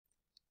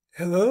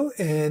Hello,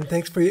 and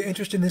thanks for your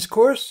interest in this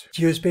course,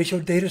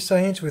 Geospatial Data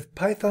Science with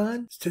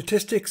Python,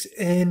 Statistics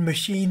and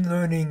Machine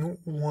Learning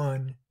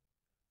 1.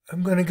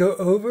 I'm going to go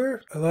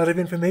over a lot of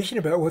information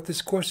about what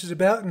this course is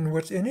about and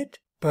what's in it,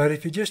 but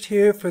if you're just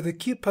here for the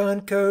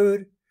coupon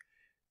code,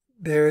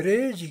 there it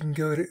is. You can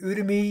go to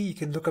Udemy, you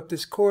can look up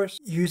this course,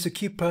 use the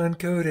coupon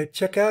code at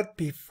checkout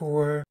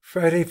before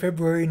Friday,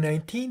 February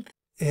 19th,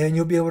 and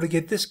you'll be able to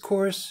get this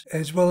course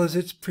as well as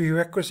its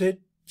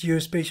prerequisite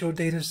Geospatial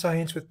Data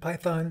Science with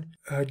Python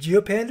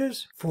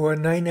GeoPandas for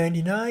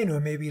 $9.99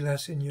 or maybe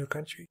less in your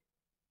country.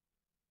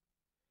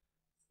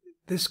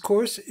 This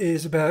course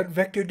is about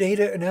vector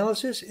data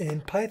analysis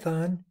in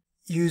Python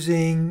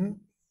using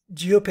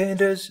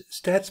GeoPandas,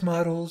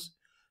 statsmodels,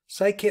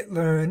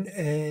 scikit-learn,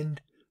 and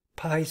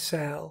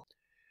PySAL.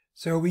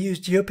 So we use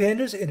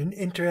GeoPandas in an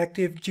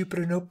interactive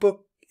Jupyter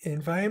Notebook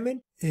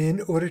environment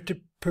in order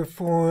to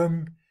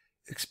perform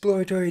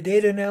exploratory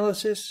data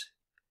analysis,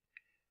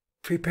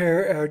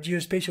 prepare our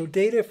geospatial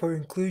data for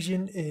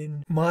inclusion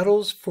in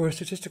models for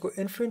statistical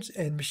inference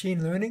and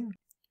machine learning,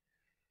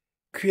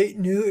 create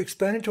new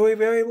explanatory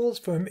variables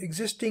from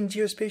existing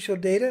geospatial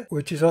data,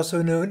 which is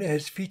also known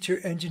as feature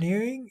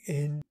engineering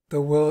in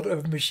the world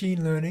of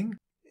machine learning,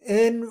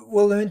 and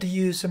we'll learn to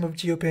use some of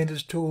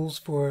GeoPandas' tools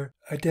for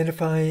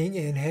identifying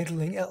and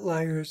handling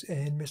outliers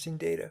and missing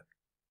data.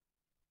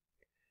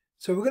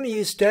 So we're going to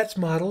use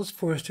statsmodels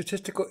for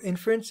statistical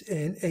inference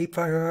and a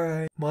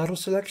priori model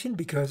selection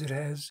because it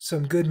has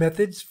some good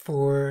methods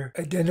for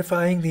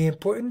identifying the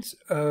importance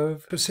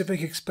of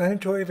specific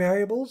explanatory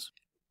variables.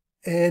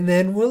 And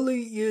then we'll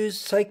use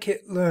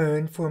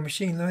scikit-learn for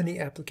machine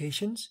learning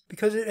applications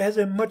because it has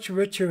a much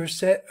richer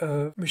set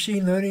of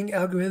machine learning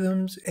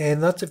algorithms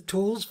and lots of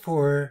tools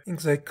for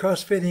things like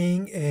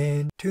cross-fitting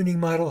and tuning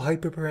model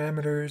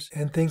hyperparameters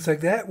and things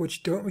like that,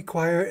 which don't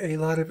require a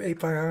lot of a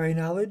priori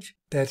knowledge.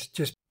 That's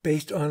just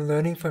based on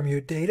learning from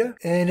your data.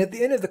 And at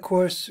the end of the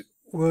course,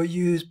 we'll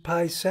use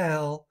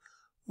PySAL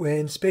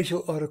when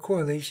spatial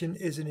autocorrelation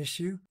is an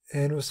issue,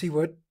 and we'll see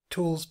what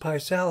tools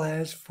PySAL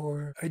has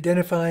for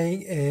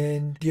identifying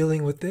and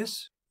dealing with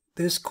this.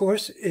 This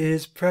course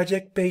is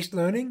project-based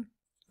learning.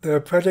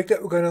 The project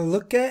that we're going to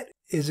look at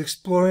is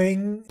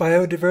exploring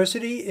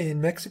biodiversity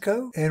in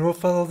Mexico, and we'll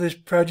follow this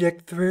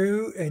project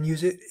through and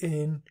use it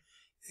in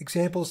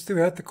examples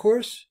throughout the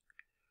course.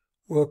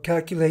 We'll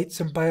calculate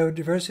some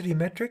biodiversity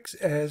metrics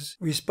as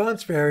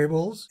response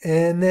variables,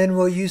 and then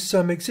we'll use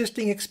some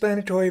existing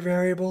explanatory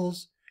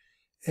variables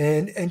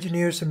and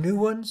engineer some new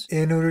ones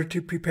in order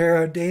to prepare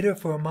our data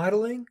for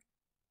modeling.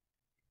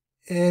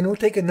 And we'll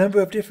take a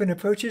number of different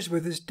approaches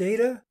with this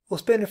data. We'll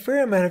spend a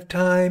fair amount of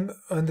time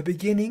on the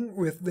beginning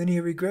with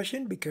linear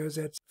regression because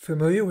that's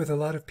familiar with a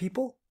lot of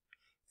people.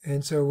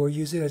 And so we'll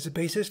use it as a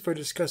basis for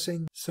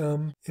discussing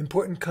some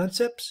important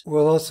concepts.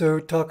 We'll also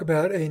talk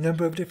about a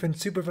number of different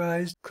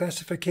supervised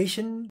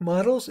classification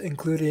models,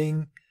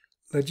 including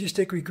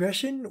logistic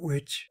regression,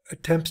 which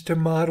attempts to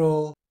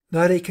model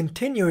not a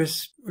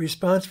continuous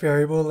response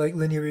variable like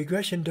linear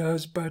regression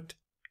does, but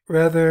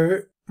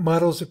rather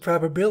models the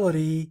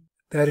probability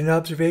that an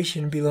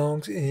observation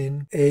belongs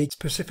in a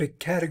specific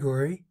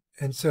category.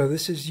 And so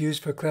this is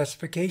used for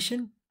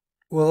classification.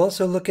 We'll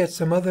also look at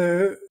some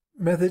other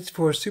methods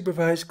for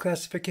supervised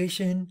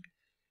classification,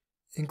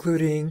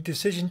 including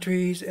decision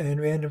trees and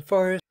random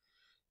forest,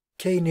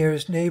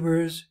 k-nearest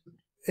neighbors,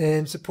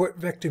 and support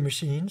vector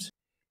machines.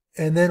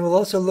 And then we'll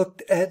also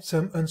look at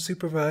some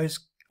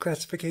unsupervised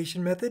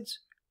classification methods.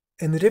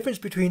 And the difference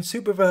between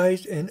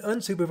supervised and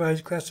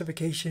unsupervised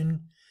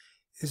classification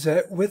is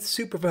that with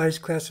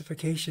supervised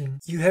classification,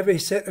 you have a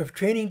set of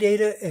training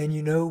data and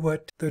you know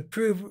what the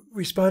true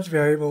response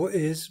variable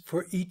is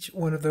for each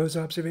one of those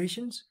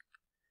observations.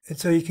 And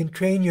so you can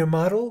train your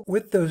model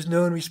with those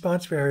known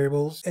response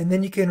variables, and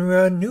then you can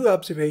run new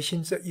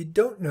observations that you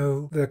don't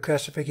know the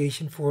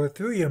classification for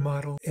through your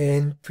model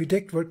and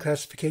predict what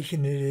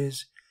classification it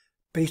is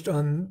based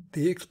on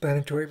the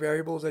explanatory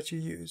variables that you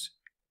use.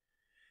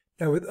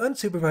 Now with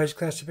unsupervised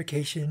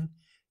classification,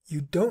 you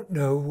don't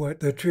know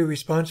what the true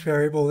response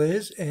variable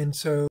is, and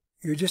so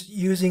you're just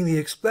using the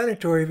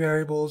explanatory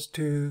variables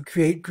to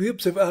create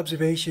groups of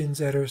observations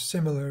that are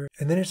similar,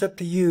 and then it's up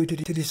to you to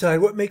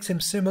decide what makes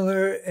them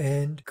similar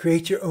and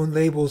create your own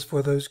labels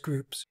for those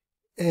groups.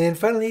 And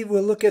finally,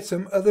 we'll look at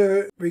some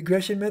other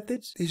regression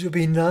methods. These will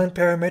be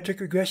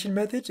non-parametric regression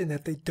methods in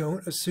that they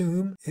don't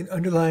assume an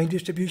underlying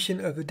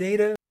distribution of the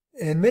data.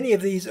 And many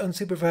of these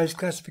unsupervised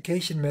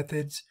classification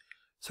methods,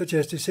 such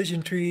as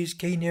decision trees,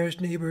 k-nearest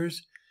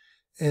neighbors,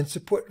 and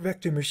support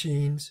vector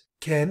machines,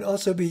 can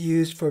also be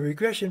used for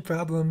regression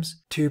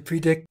problems to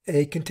predict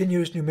a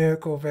continuous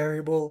numerical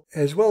variable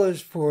as well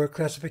as for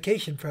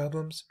classification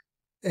problems.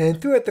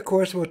 And throughout the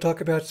course we'll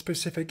talk about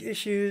specific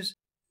issues,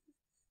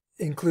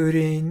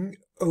 including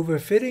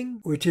overfitting,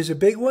 which is a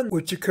big one,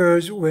 which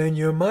occurs when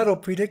your model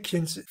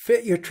predictions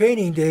fit your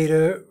training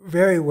data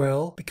very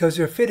well because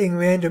they're fitting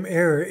random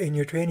error in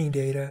your training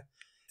data.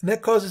 And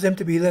that causes them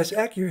to be less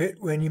accurate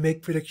when you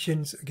make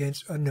predictions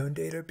against unknown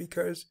data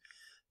because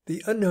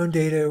the unknown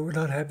data will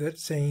not have that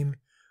same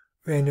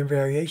random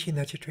variation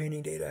that your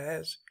training data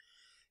has.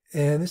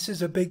 And this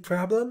is a big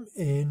problem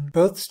in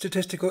both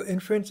statistical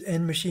inference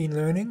and machine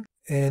learning.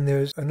 And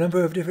there's a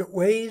number of different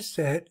ways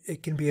that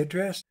it can be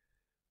addressed,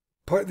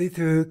 partly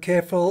through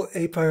careful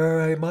a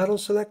priori model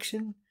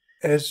selection,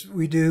 as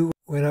we do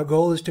when our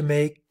goal is to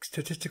make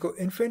statistical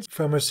inference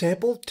from a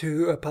sample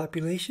to a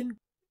population.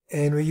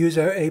 And we use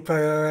our a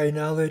priori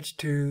knowledge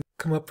to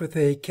come up with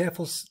a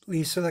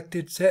carefully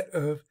selected set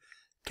of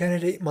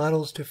candidate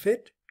models to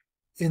fit.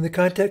 In the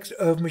context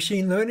of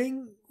machine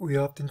learning, we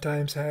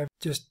oftentimes have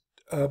just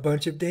a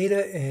bunch of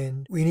data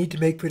and we need to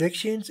make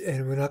predictions,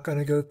 and we're not going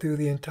to go through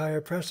the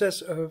entire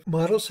process of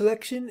model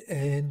selection.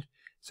 And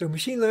so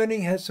machine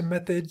learning has some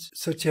methods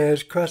such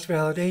as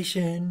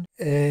cross-validation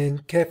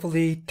and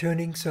carefully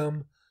tuning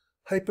some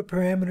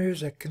hyperparameters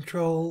that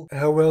control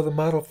how well the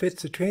model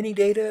fits the training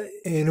data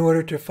in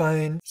order to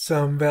find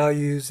some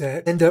values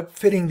that end up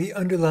fitting the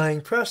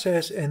underlying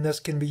process and thus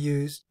can be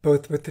used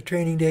both with the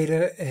training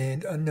data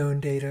and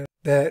unknown data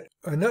that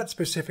are not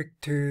specific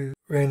to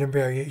random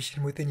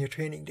variation within your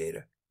training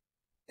data.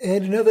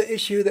 And another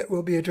issue that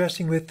we'll be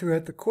addressing with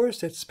throughout the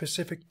course that's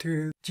specific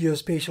to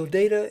geospatial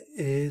data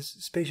is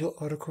spatial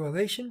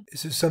autocorrelation.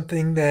 This is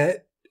something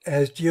that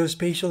as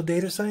geospatial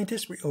data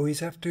scientists, we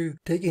always have to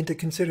take into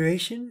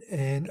consideration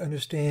and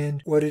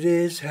understand what it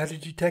is, how to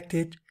detect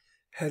it,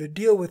 how to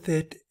deal with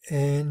it,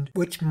 and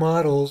which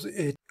models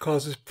it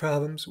causes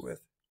problems with.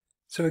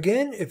 So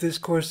again, if this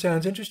course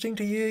sounds interesting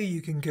to you,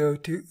 you can go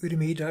to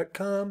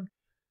udemy.com,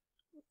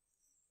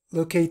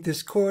 locate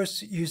this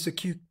course, use the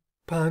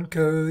coupon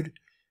code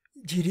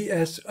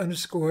GDS_SML,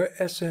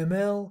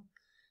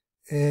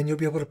 and you'll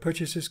be able to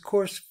purchase this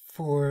course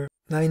for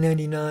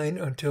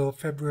 $9.99 until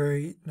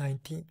February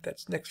 19th.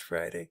 That's next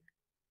Friday.